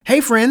Hey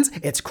friends,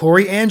 it's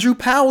Corey Andrew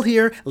Powell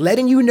here,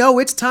 letting you know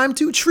it's time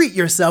to treat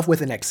yourself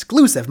with an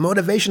exclusive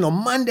Motivational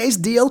Mondays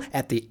deal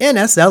at the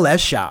NSLS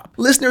shop.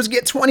 Listeners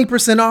get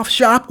 20% off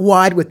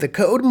shop-wide with the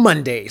code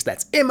MONDAYS.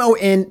 That's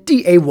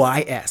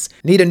MONDAYS.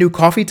 Need a new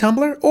coffee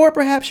tumbler? Or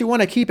perhaps you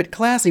want to keep it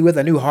classy with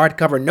a new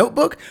hardcover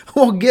notebook?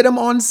 Well, get them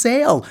on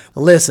sale.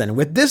 Listen,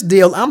 with this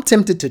deal, I'm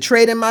tempted to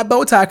trade in my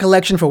bow tie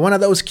collection for one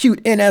of those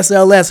cute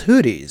NSLS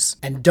hoodies.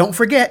 And don't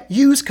forget,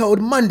 use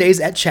code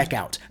MONDAYS at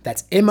checkout.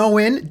 That's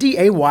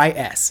MONDAYS.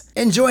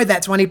 Enjoy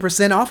that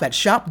 20% off at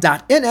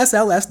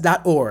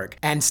shop.nsls.org.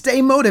 And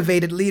stay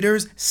motivated,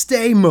 leaders.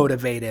 Stay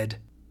motivated.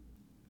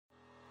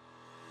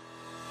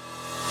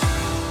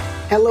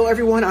 Hello,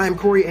 everyone. I'm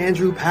Corey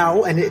Andrew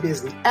Powell, and it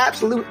is an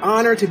absolute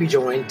honor to be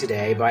joined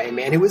today by a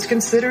man who is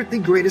considered the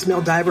greatest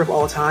male diver of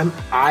all time.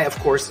 I, of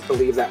course,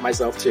 believe that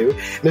myself, too.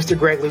 Mr.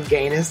 Greg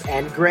Louganis.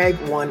 And Greg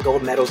won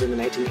gold medals in the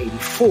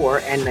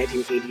 1984 and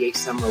 1988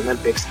 Summer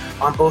Olympics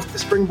on both the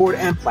springboard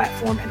and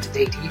platform. And to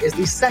date, he is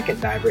the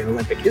second diver in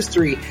Olympic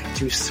history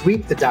to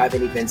sweep the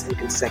diving events in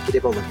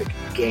consecutive Olympic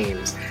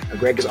Games. Now,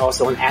 Greg is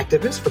also an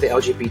activist for the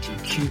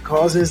LGBTQ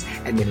causes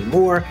and many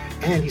more.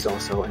 And he's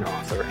also an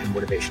author and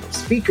motivational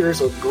speaker.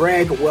 So,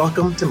 Greg,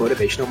 welcome to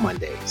Motivational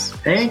Mondays.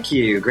 Thank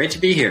you. Great to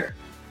be here.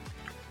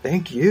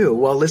 Thank you.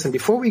 Well, listen,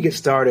 before we get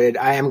started,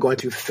 I am going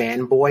to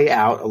fanboy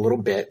out a little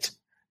bit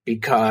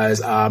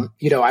because,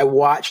 I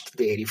watched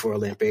the 84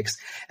 Olympics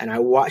and I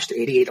watched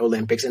the 88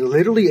 Olympics. And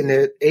literally in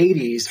the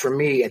 80s, for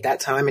me, at that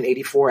time in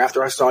 84,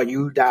 after I saw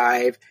you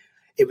dive,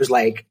 it was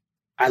like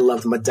I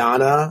loved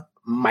Madonna,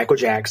 Michael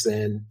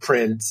Jackson,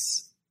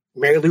 Prince,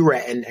 Mary Lou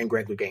Retton, and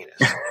Greg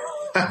Louganis.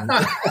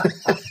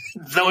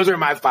 Those are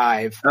my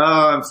five. Oh,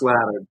 I'm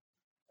flattered.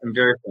 I'm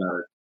very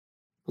flattered.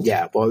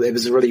 Yeah, well, it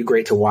was really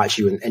great to watch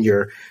you and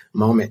your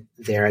moment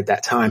there at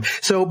that time.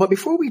 So, but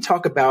before we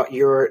talk about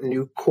your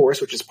new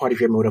course, which is part of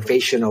your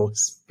motivational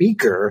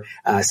speaker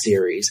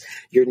series,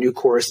 your new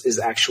course is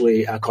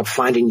actually called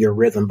Finding Your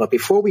Rhythm. But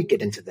before we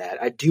get into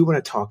that, I do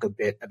want to talk a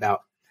bit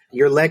about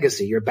your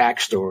legacy, your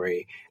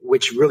backstory,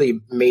 which really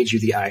made you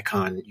the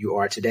icon you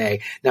are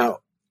today. Now,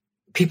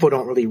 people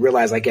don't really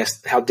realize, I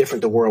guess, how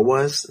different the world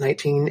was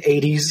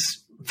 1980s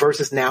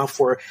versus now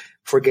for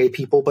gay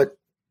people. But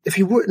if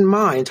you wouldn't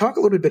mind, talk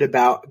a little bit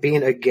about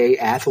being a gay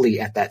athlete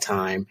at that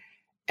time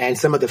and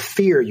some of the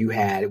fear you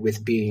had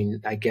with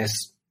being, I guess,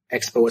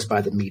 exposed by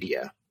the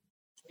media.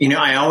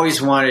 I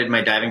always wanted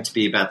my diving to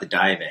be about the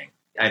diving.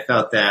 I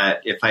felt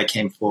that if I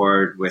came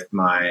forward with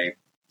my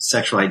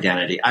sexual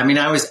identity,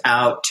 I was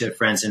out to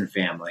friends and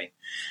family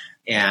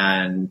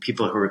and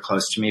people who were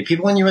close to me.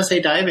 People in USA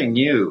Diving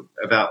knew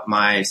about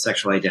my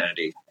sexual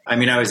identity. I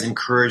was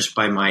encouraged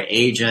by my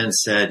agent,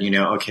 said,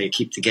 okay,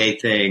 keep the gay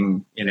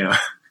thing,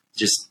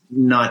 just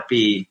not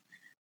be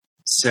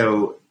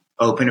so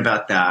open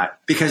about that.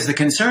 Because the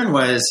concern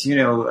was,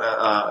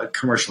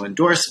 commercial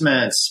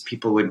endorsements,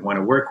 people wouldn't want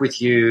to work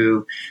with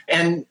you.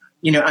 And,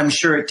 I'm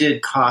sure it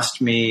did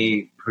cost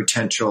me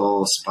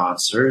potential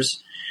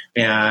sponsors.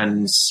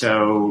 And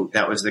so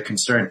that was the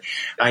concern.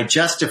 I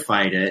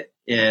justified it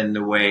in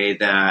the way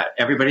that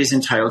everybody's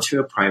entitled to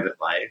a private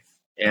life.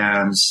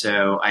 And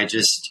so I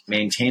just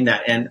maintained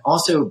that. And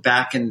also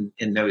back in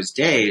those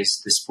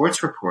days, the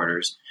sports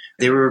reporters,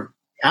 they were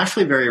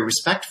actually very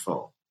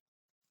respectful.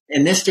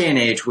 In this day and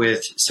age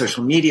with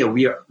social media,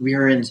 we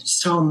are in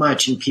so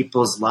much in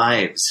people's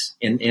lives,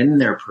 in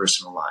their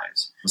personal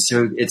lives.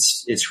 So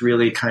it's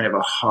really kind of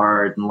a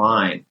hard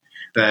line.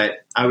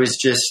 But I was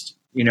just,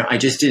 I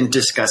just didn't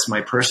discuss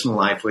my personal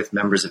life with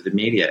members of the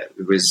media.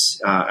 It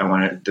was, I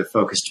wanted the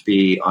focus to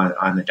be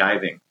on the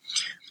diving.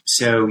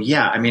 So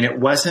yeah, it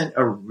wasn't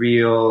a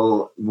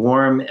real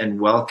warm and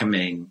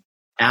welcoming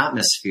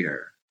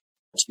atmosphere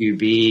to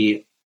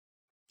be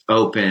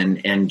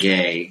open and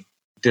gay.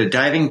 The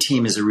diving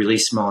team is a really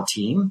small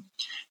team.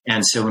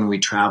 And so when we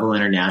travel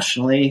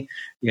internationally,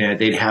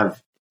 they'd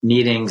have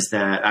meetings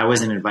that I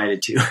wasn't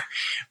invited to,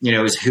 it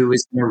was who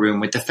was in the room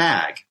with the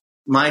fag.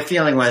 My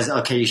feeling was,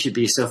 okay, you should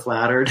be so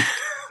flattered.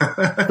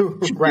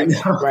 Right,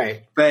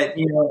 right. But,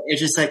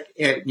 it's just like,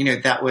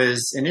 that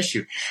was an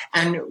issue.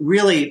 And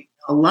really,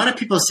 a lot of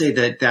people say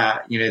that,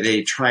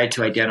 they tried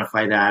to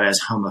identify that as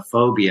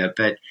homophobia.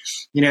 But,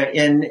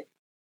 in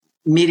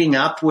meeting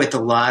up with a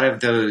lot of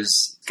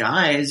those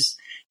guys,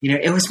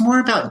 it was more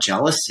about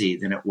jealousy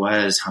than it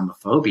was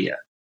homophobia.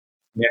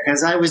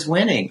 Because I was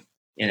winning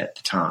at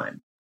the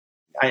time.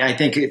 I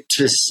think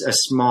to a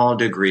small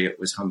degree it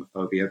was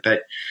homophobia,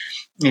 but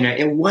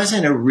it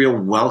wasn't a real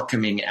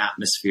welcoming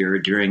atmosphere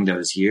during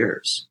those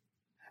years.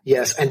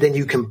 Yes, and then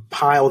you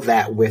compile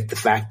that with the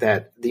fact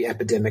that the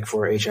epidemic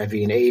for HIV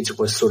and AIDS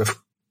was sort of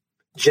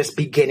just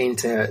beginning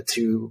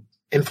to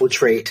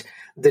infiltrate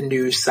the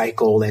news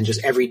cycle and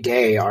just every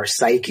day our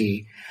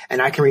psyche.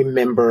 And I can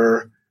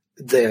remember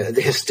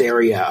the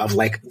hysteria of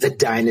like the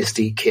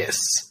dynasty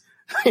kiss.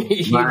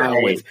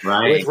 With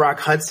Rock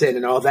Hudson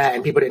and all that.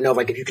 And people didn't know,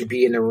 like, if you could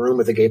be in a room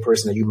with a gay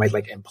person that you might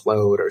like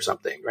implode or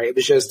something, right? It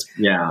was just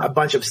a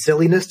bunch of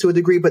silliness to a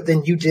degree, but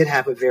then you did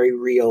have a very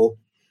real,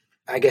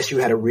 I guess you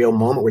had a real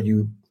moment where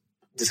you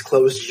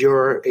disclosed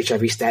your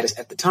HIV status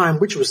at the time,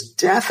 which was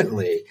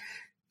definitely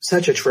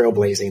such a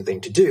trailblazing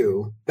thing to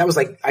do. That was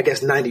like, I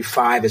guess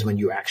 95 is when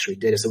you actually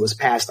did it. So it was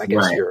past, I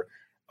guess, your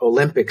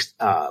Olympics.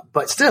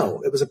 But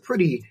still, it was a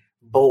pretty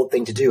bold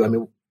thing to do. I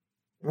mean,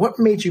 what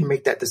made you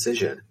make that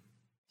decision?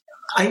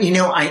 I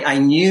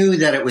knew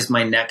that it was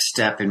my next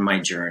step in my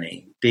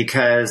journey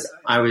because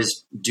I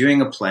was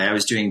doing a play. I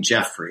was doing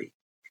Jeffrey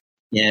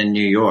in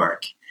New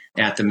York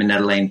at the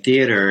Minetta Lane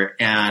Theater.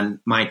 And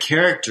my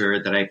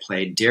character that I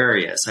played,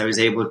 Darius, I was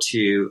able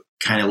to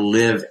kind of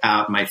live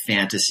out my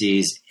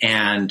fantasies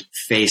and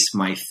face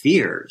my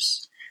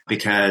fears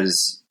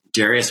because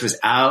Darius was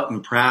out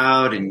and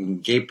proud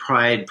and gay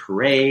pride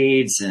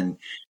parades. And,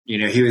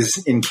 he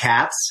was in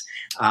Cats,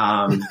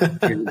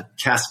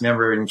 cast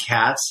member in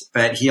Cats,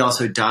 but he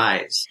also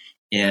dies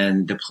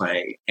in the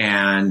play,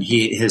 and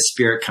his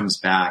spirit comes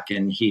back,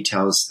 and he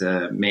tells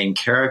the main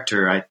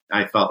character,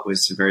 I felt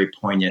was a very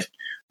poignant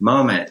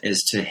moment,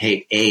 is to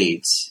hate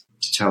AIDS,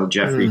 to tell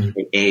Jeffrey to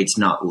hate AIDS,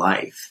 not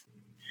life.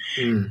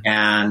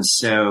 And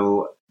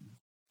so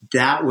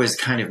that was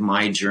kind of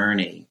my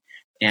journey.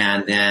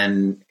 And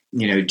then,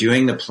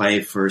 doing the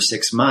play for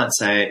 6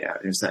 months, I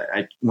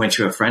went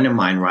to a friend of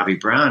mine, Robbie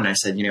Brown, and I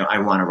said, I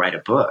want to write a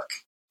book.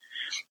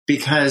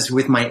 Because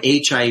with my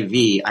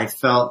HIV, I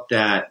felt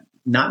that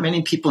not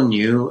many people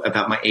knew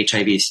about my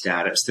HIV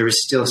status. There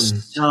was still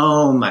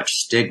so much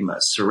stigma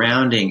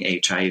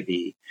surrounding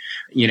HIV.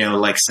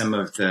 Like some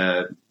of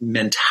the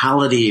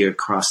mentality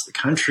across the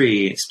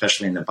country,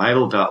 especially in the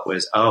Bible Belt,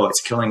 was,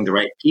 it's killing the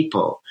right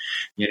people,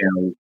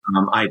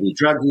 IV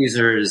drug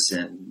users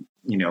and,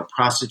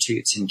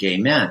 prostitutes and gay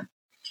men.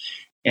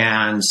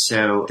 And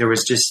so there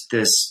was just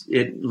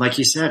like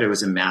you said, it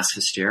was a mass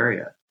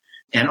hysteria.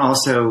 And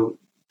also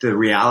the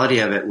reality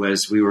of it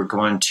was we were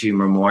going to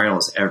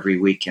memorials every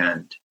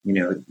weekend,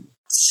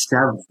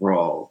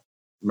 several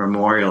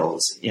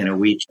memorials in a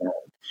weekend.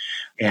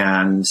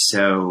 And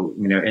so,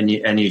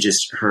 and you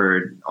just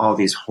heard all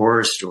these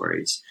horror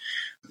stories.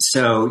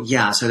 So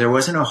there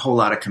wasn't a whole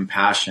lot of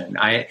compassion.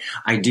 I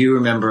do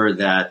remember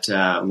that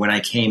when I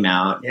came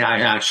out,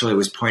 I actually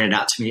was pointed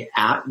out to me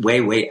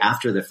way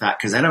after the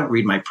fact, because I don't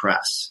read my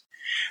press.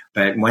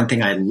 But one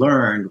thing I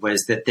learned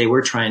was that they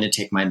were trying to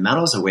take my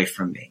medals away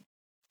from me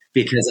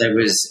because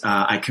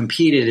I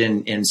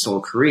competed in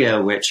Seoul,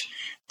 Korea, which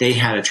they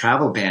had a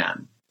travel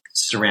ban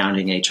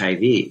surrounding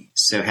HIV.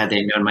 So had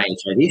they known my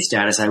HIV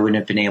status, I wouldn't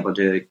have been able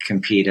to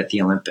compete at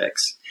the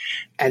Olympics.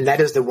 And that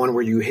is the one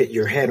where you hit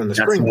your head on the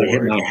springboard. That's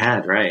when I hit my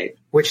head, right.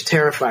 Which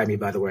terrified me,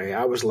 by the way.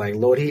 I was like,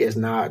 Lord, he is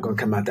not going to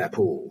come out that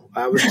pool.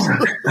 I was,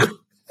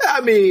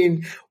 I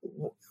mean,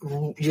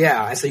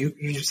 yeah. So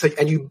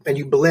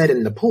you bled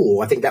in the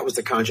pool. I think that was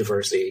the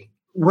controversy.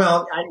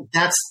 Well,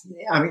 that's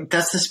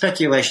the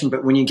speculation.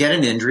 But when you get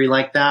an injury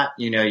like that,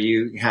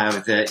 you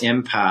have the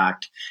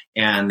impact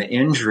and the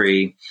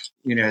injury,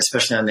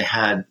 especially on the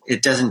head,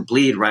 it doesn't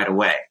bleed right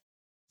away.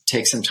 It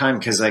takes some time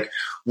because like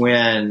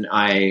when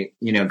I,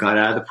 got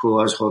out of the pool,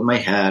 I was holding my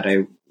head.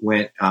 I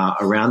went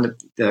around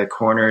the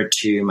corner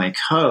to my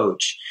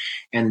coach.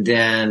 And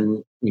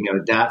then,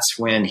 that's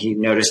when he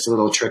noticed a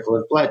little trickle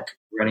of blood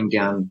running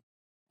down.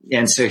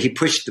 And so he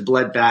pushed the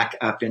blood back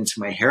up into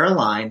my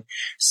hairline.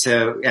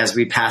 So as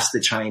we passed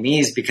the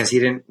Chinese, because he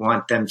didn't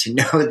want them to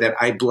know that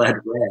I bled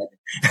red.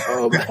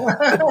 Oh,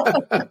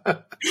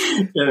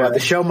 well, the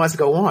show must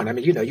go on. I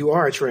mean, you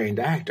are a trained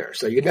actor,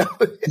 so in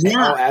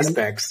all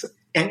aspects.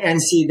 And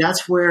see,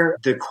 that's where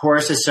the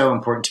chorus is so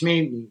important to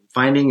me,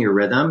 finding your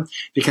rhythm,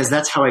 because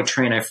that's how I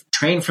train. I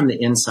train from the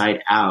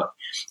inside out.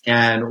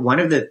 And one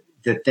of the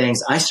things,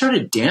 I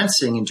started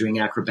dancing and doing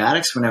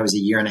acrobatics when I was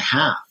 1.5 years.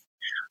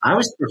 I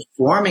was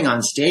performing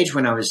on stage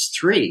when I was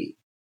 3.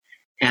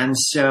 And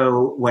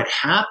so what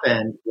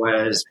happened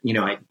was,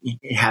 I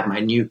had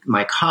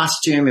my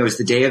costume. It was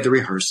the day of the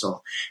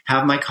rehearsal.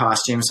 Have my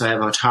costume. So I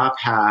have a top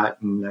hat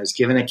and I was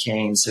given a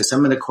cane. So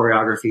some of the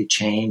choreography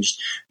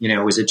changed,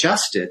 was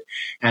adjusted.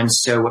 And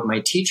so what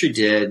my teacher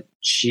did,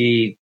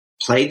 she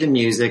played the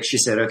music. She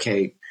said,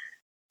 okay,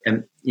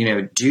 and,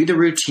 do the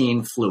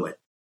routine fluid.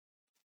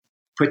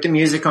 Put the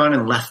music on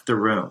and left the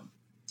room.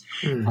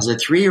 As a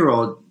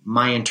 3-year-old,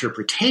 my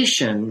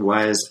interpretation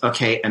was,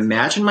 okay,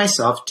 imagine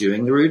myself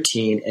doing the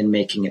routine and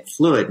making it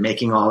fluid,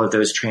 making all of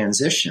those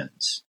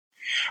transitions.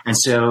 And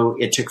so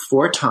it took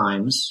 4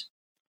 times.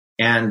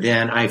 And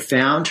then I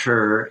found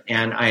her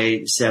and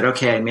I said,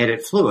 okay, I made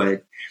it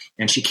fluid.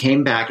 And she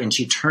came back and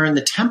she turned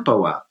the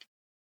tempo up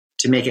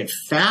to make it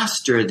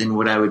faster than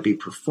what I would be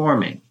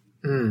performing.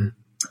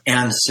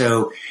 And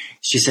so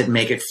she said,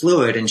 make it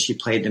fluid. And she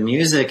played the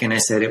music and I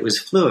said, it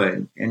was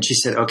fluid. And she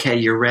said, okay,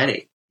 you're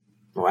ready.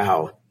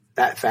 Wow,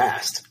 that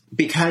fast.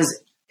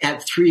 Because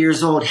at 3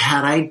 years old,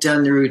 had I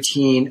done the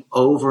routine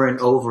over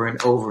and over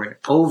and over and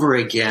over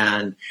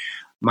again,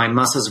 my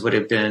muscles would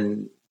have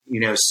been,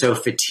 so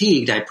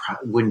fatigued, I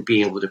wouldn't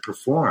be able to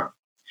perform.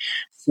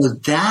 So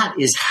that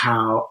is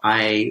how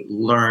I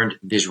learned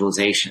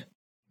visualization.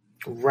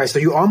 Right. So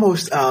you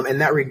almost, in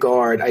that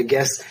regard, I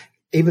guess,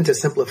 even to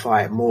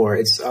simplify it more,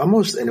 it's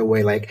almost in a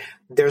way like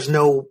there's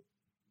no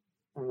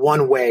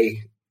one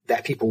way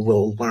that people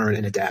will learn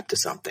and adapt to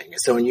something.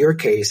 So in your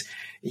case,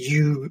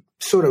 you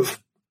sort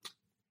of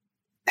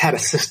had a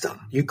system.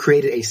 You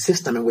created a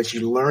system in which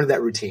you learned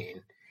that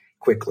routine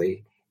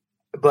quickly.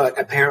 But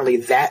apparently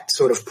that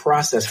sort of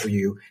process for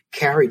you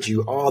carried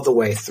you all the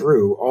way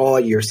through all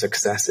your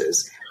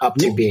successes up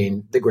to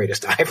being the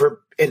greatest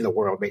diver in the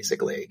world,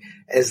 basically.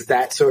 Is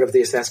that sort of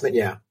the assessment?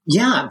 Yeah.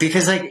 Yeah,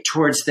 because like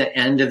towards the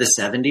end of the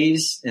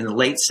 70s, in the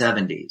late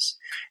 70s,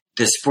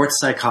 the sports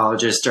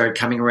psychologists started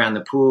coming around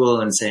the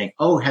pool and saying,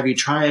 oh, have you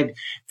tried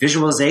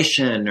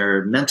visualization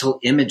or mental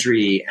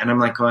imagery? And I'm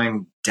like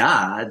going,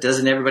 duh,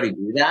 doesn't everybody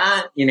do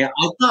that?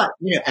 I thought,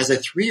 as a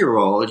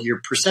 3-year-old,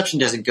 your perception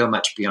doesn't go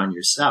much beyond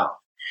yourself.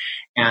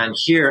 And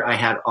here I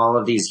had all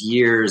of these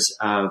years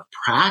of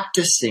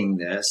practicing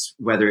this,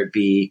 whether it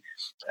be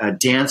a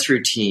dance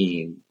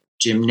routine,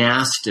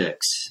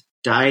 gymnastics,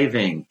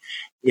 diving.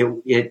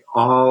 It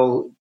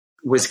all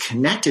was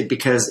connected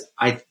because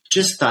I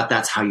just thought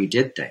that's how you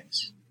did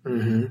things.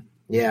 Mm-hmm.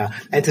 Yeah.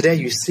 And today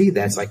you see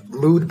that it's like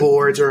mood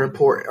boards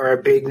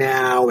are big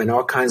now, and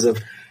all kinds of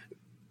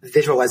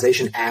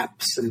visualization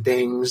apps and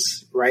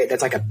things, right?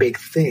 That's like a big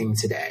thing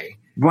today.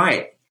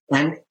 Right.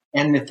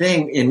 And the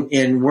thing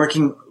in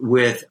working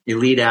with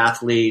elite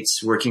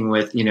athletes, working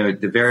with,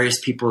 the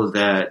various people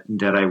that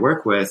I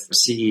work with,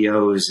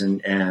 CEOs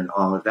and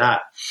all of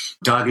that,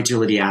 dog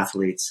agility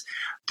athletes,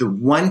 the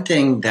one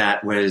thing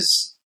that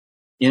was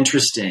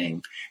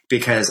interesting,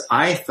 because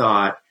I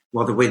thought,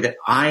 well, the way that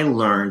I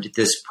learned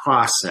this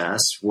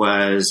process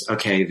was,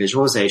 okay,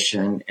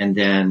 visualization and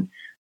then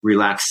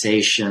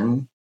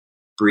relaxation,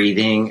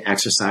 breathing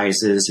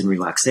exercises and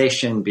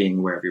relaxation, being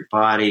aware of your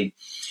body.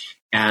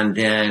 And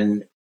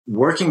then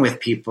working with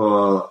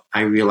people,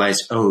 I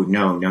realized, oh,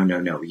 no.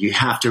 You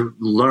have to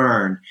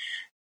learn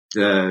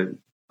the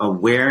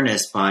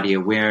awareness, body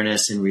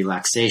awareness and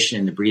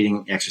relaxation, the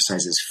breathing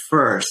exercises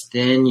first.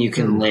 Then you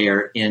can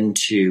layer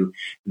into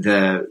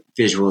the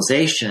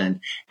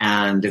visualization,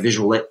 and the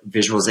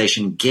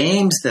visualization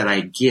games that I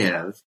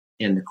give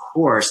in the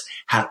course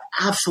have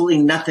absolutely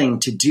nothing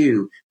to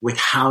do with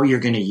how you're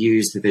going to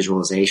use the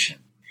visualization.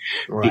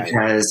 Right.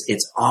 Because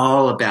it's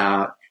all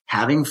about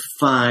having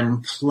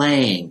fun,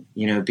 playing,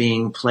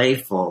 being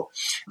playful,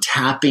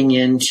 tapping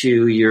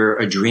into your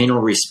adrenal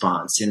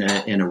response in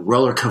a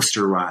roller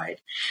coaster ride,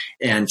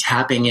 and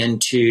tapping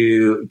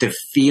into the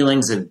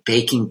feelings of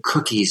baking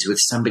cookies with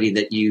somebody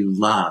that you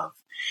love,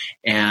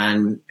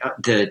 and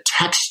the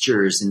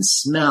textures and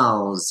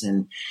smells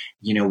and,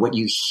 what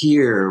you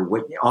hear,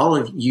 what all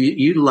of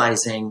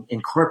you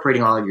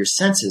incorporating all of your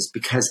senses,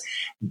 because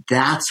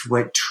that's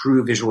what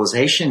true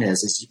visualization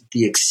is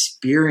the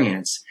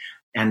experience.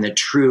 And the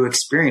true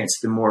experience,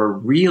 the more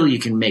real you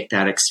can make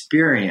that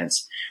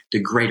experience, the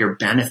greater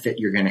benefit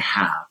you're going to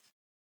have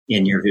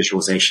in your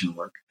visualization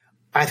work.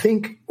 I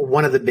think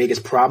one of the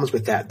biggest problems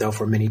with that, though,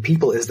 for many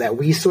people is that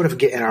we sort of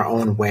get in our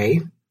own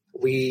way.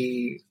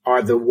 We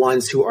are the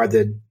ones who are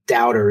the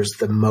doubters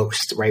the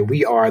most, right?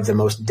 We are the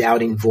most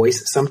doubting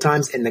voice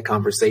sometimes in the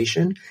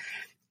conversation.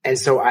 And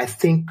so I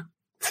think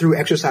through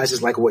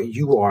exercises like what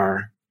you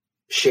are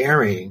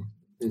sharing,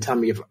 and tell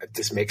me if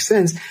this makes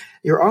sense,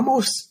 you're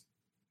almost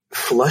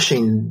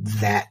flushing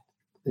that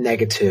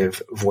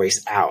negative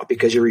voice out,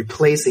 because you're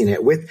replacing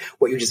it with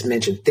what you just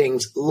mentioned,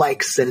 things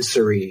like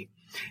sensory,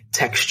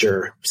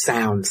 texture,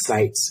 sound,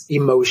 sights,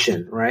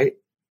 emotion, right?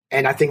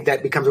 And I think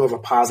that becomes more of a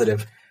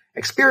positive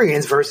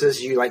experience versus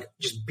you like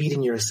just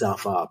beating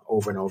yourself up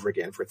over and over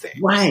again for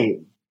things. Right.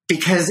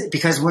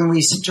 Because when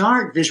we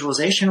start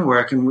visualization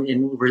work and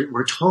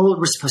we're told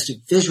we're supposed to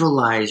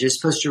visualize, you're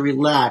supposed to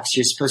relax,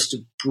 you're supposed to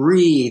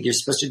breathe, you're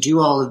supposed to do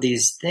all of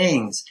these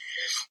things,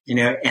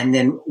 and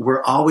then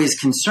we're always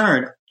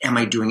concerned, am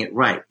I doing it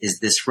right? Is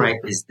this right?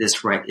 Is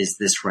this right? Is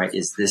this right?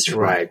 Is this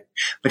right?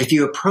 But if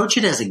you approach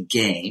it as a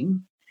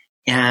game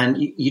and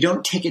you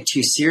don't take it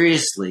too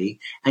seriously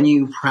and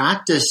you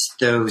practice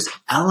those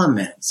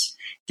elements,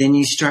 then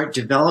you start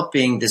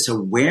developing this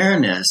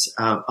awareness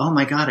of, oh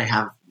my God, I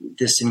have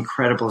this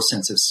incredible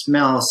sense of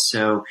smell.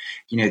 So,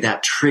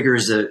 that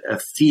triggers a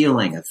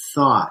feeling, a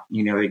thought,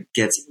 it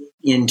gets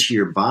into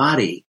your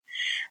body,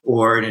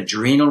 or an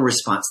adrenal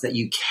response that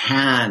you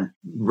can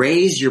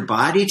raise your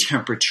body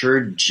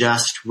temperature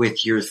just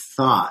with your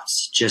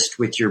thoughts, just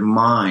with your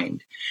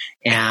mind,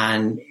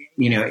 and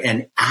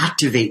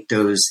activate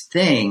those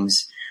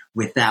things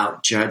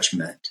without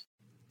judgment,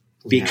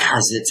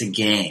 because it's a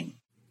game.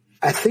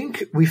 I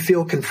think we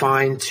feel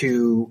confined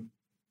to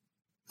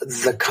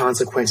the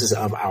consequences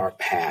of our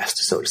past,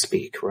 so to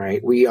speak,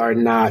 right? We are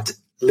not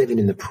living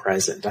in the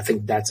present. I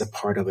think that's a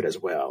part of it as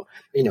well.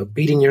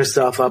 Beating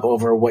yourself up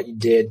over what you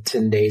did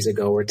 10 days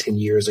ago or 10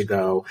 years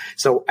ago.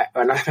 So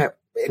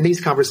in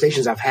these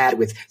conversations I've had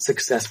with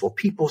successful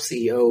people,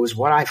 CEOs,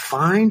 what I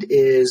find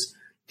is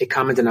a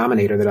common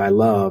denominator that I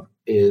love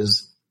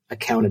is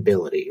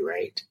accountability,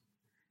 right?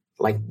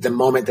 Like the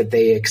moment that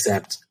they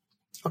accept,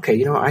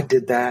 okay, I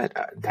did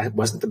that. That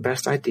wasn't the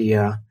best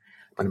idea.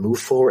 I'm going to move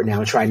forward now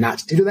and try not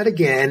to do that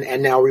again,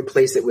 and now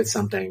replace it with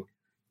something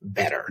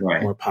better,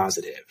 more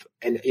positive.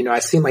 And, I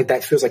seem like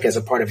that feels like as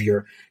a part of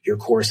your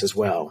course as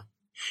well.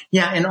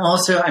 Yeah. And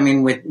also, I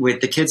mean,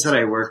 with the kids that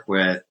I work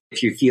with,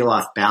 if you feel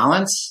off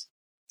balance,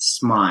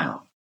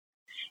 smile.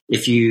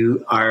 If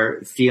you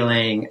are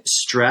feeling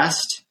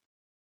stressed,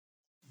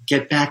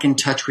 get back in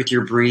touch with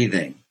your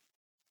breathing.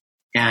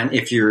 And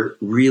if you're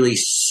really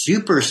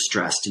super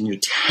stressed and you're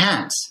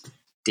tense,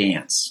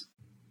 dance.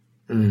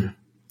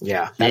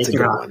 Yeah, that's a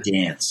good one.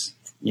 Dance,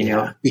 you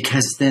know,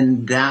 because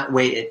then that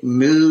way it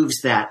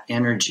moves that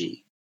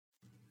energy,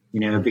 you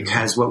know,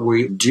 because what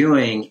we're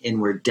doing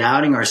and we're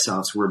doubting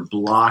ourselves, we're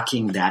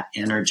blocking that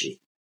energy.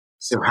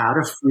 So how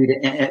to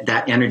free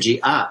that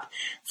energy up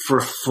for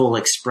full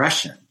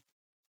expression?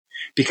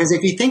 Because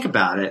if you think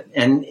about it,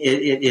 and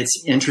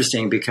it's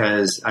interesting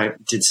because I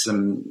did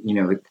some, you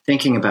know,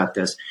 thinking about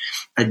this,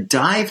 a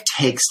dive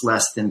takes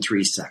less than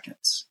 3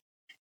 seconds.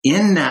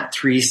 In that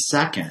 3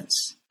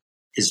 seconds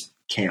is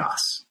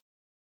chaos.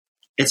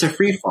 It's a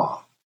free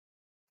fall,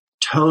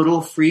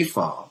 total free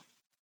fall.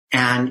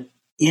 And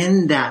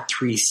in that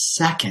 3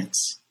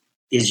 seconds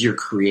is your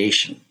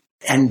creation.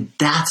 And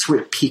that's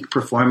what peak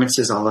performance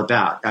is all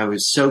about. I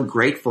was so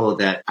grateful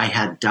that I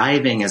had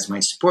diving as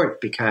my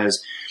sport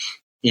because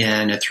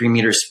in a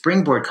 3-meter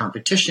springboard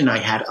competition, I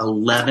had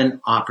 11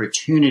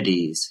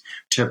 opportunities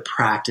to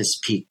practice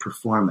peak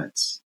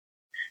performance,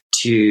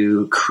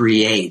 to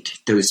create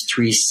those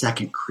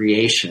 3-second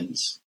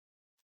creations,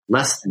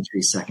 less than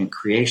 3-second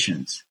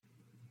creations.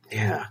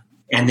 Yeah.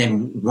 And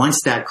then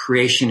once that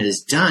creation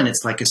is done,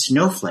 it's like a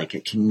snowflake.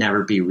 It can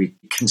never be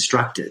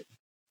reconstructed,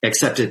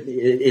 except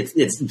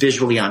it's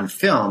visually on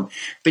film.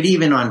 But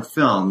even on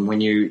film, when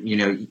you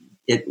know,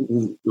 it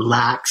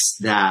lacks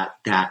that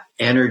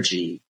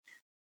energy.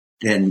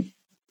 Then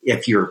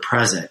if you're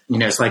present, you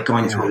know, it's like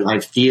going to a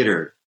live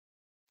theater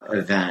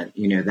event,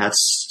 you know,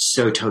 that's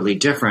so totally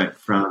different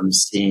from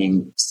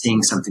seeing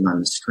something on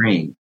the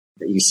screen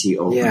that you see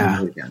over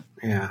and over again.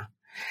 Yeah.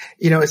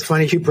 You know, it's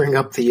funny you bring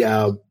up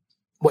the,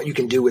 what you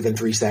can do within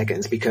 3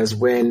 seconds, because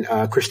when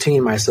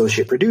Christine, my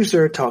associate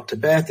producer, talked to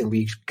Beth and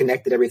we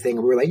connected everything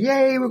and we were like,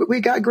 yay,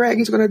 we got Greg.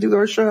 He's going to do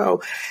our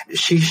show.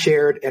 She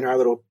shared in our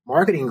little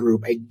marketing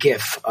group a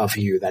GIF of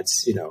you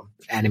that's, you know,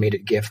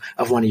 animated GIF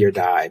of one of your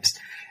dives.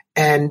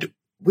 And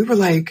we were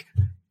like,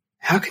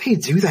 how can he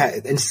do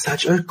that in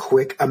such a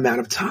quick amount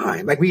of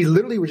time? Like we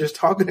literally were just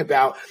talking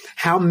about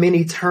how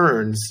many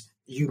turns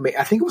you made.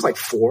 I think it was like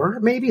 4,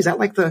 maybe. Is that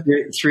like the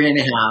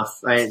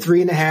 3.5?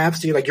 3.5.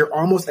 So you're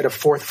almost at a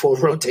 4th full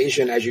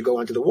rotation as you go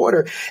into the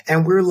water.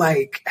 And we're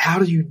like, how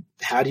do you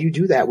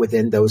do that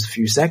within those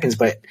few seconds?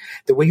 But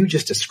the way you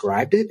just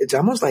described it, it's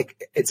almost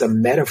like it's a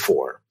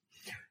metaphor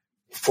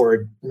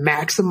for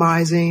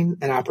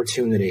maximizing an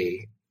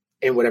opportunity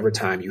in whatever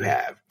time you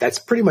have. That's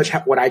pretty much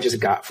what I just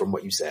got from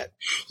what you said.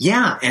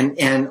 Yeah.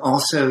 And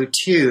also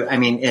too, I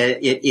mean,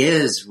 it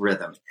is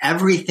rhythm.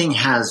 Everything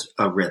has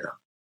a rhythm.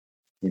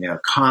 You know,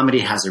 comedy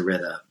has a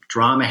rhythm.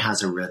 Drama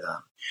has a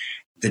rhythm.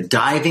 The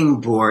diving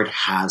board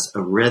has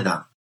a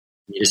rhythm.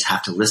 You just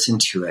have to listen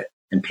to it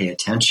and pay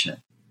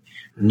attention.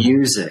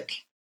 Music,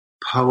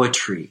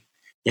 poetry,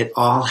 it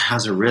all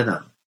has a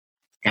rhythm.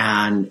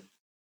 And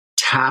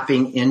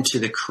tapping into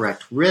the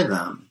correct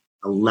rhythm,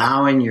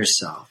 allowing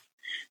yourself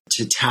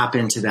to tap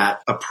into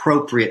that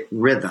appropriate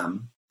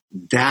rhythm,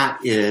 that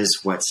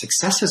is what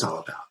success is all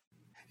about.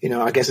 You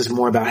know, I guess it's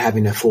more about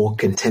having a full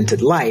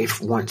contented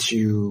life once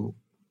you,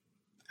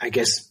 I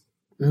guess,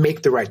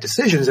 make the right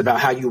decisions about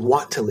how you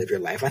want to live your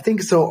life. I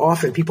think so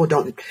often people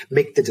don't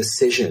make the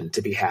decision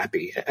to be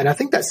happy. And I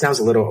think that sounds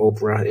a little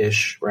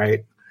Oprah-ish,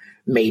 right?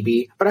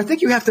 Maybe. But I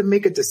think you have to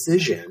make a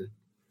decision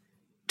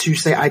to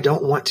say, I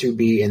don't want to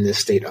be in this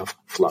state of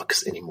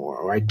flux anymore,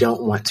 or I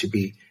don't want to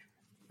be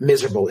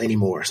miserable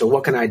anymore. So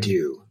what can I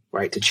do,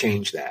 right, to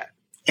change that?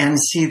 And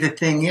see, the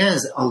thing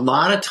is, a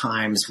lot of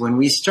times when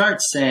we start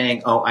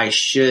saying, oh, I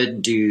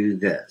should do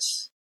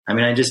this. I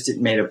mean, I just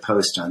made a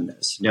post on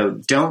this. You know,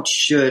 don't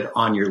should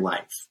on your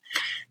life.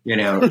 You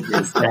know,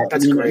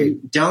 that's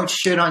great. Don't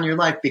should on your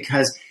life,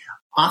 because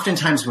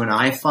oftentimes when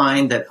I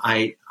find that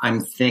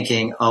I'm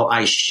thinking, oh,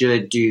 I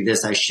should do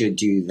this, I should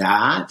do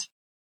that,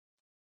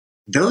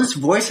 those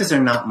voices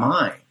are not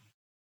mine.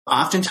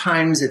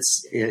 Oftentimes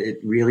it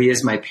really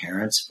is my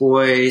parents'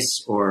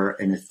 voice or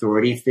an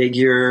authority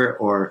figure,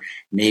 or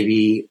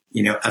maybe,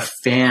 you know, a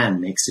fan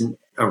makes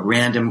a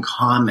random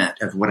comment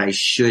of what I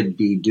should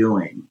be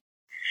doing,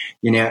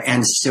 you know,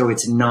 and so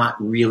it's not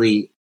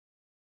really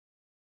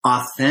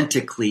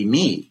authentically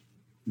me.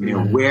 You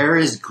know, where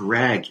is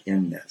Greg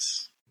in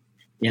this,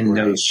 in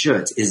those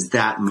shoulds? Is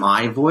that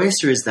my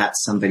voice or is that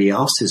somebody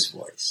else's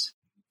voice?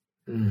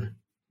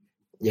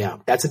 Yeah,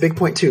 that's a big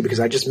point too, because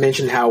I just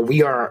mentioned how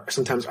we are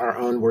sometimes our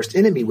own worst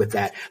enemy with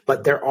that,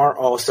 but there are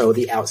also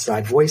the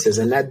outside voices,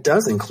 and that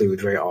does include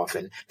very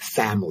often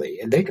family,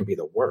 and they can be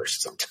the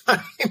worst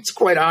sometimes,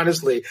 quite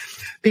honestly.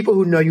 People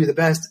who know you the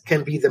best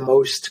can be the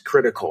most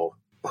critical.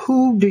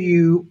 Who do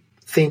you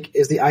think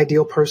is the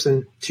ideal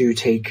person to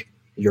take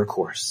your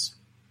course?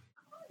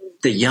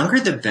 The younger,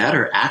 the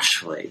better,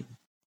 actually,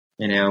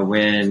 you know,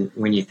 when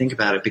you think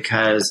about it,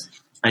 because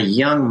a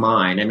young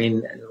mind, I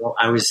mean,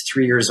 I was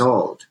 3 years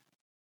old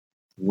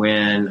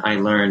when I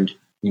learned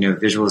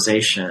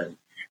visualization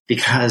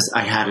because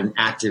I had an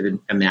active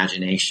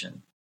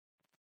imagination.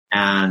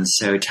 And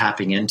so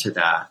tapping into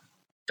that,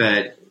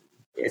 but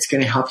it's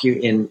going to help you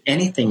in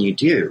anything you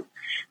do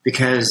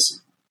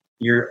because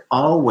you're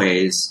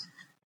always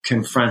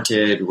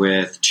confronted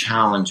with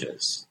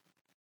challenges,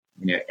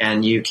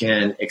 and you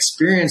can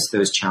experience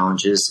those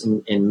challenges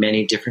in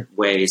many different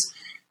ways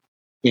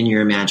in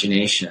your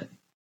imagination.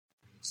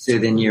 So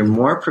then you're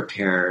more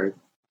prepared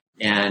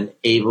and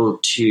able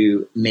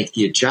to make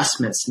the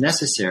adjustments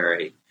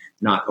necessary,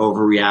 not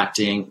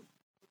overreacting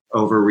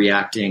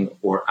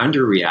or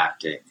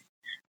underreacting,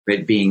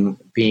 but being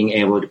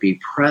able to be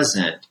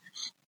present,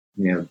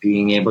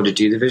 being able to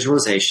do the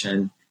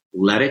visualization,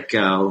 let it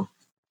go,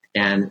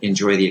 and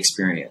enjoy the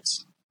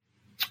experience.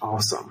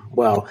 Awesome.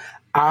 Well,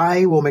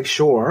 I will make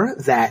sure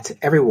that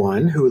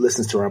everyone who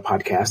listens to our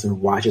podcast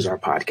and watches our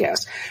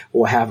podcast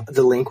will have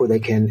the link where they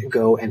can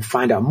go and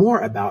find out more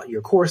about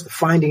your course,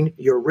 Finding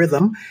Your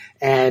Rhythm.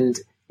 And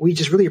we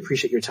just really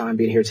appreciate your time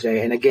being here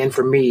today. And again,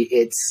 for me,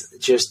 it's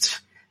just,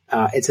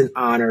 it's an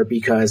honor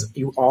because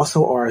you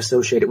also are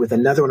associated with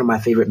another one of my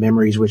favorite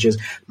memories, which is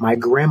my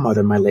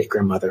grandmother, my late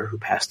grandmother, who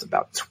passed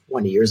about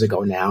 20 years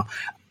ago now.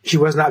 She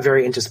was not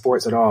very into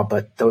sports at all,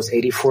 but those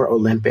 84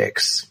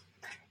 Olympics,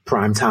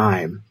 prime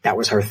time, that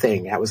was her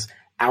thing. That was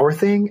our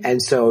thing.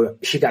 And so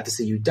she got to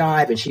see you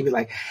dive and she'd be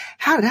like,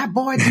 how did that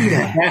boy do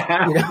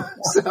that?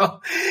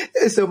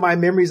 So my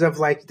memories of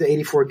like the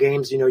 84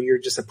 games, you're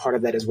just a part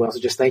of that as well. So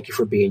just thank you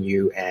for being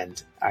you.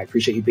 And I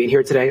appreciate you being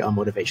here today on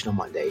Motivational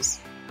Mondays.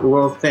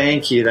 Well,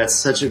 thank you. That's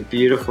such a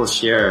beautiful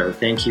share.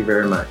 Thank you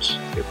very much.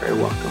 You're very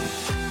welcome.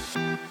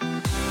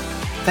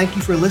 Thank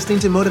you for listening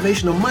to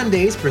Motivational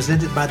Mondays,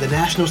 presented by the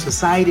National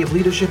Society of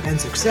Leadership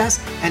and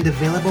Success and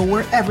available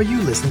wherever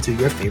you listen to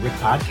your favorite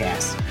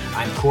podcasts.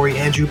 I'm Corey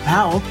Andrew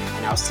Powell,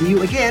 and I'll see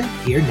you again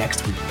here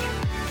next week.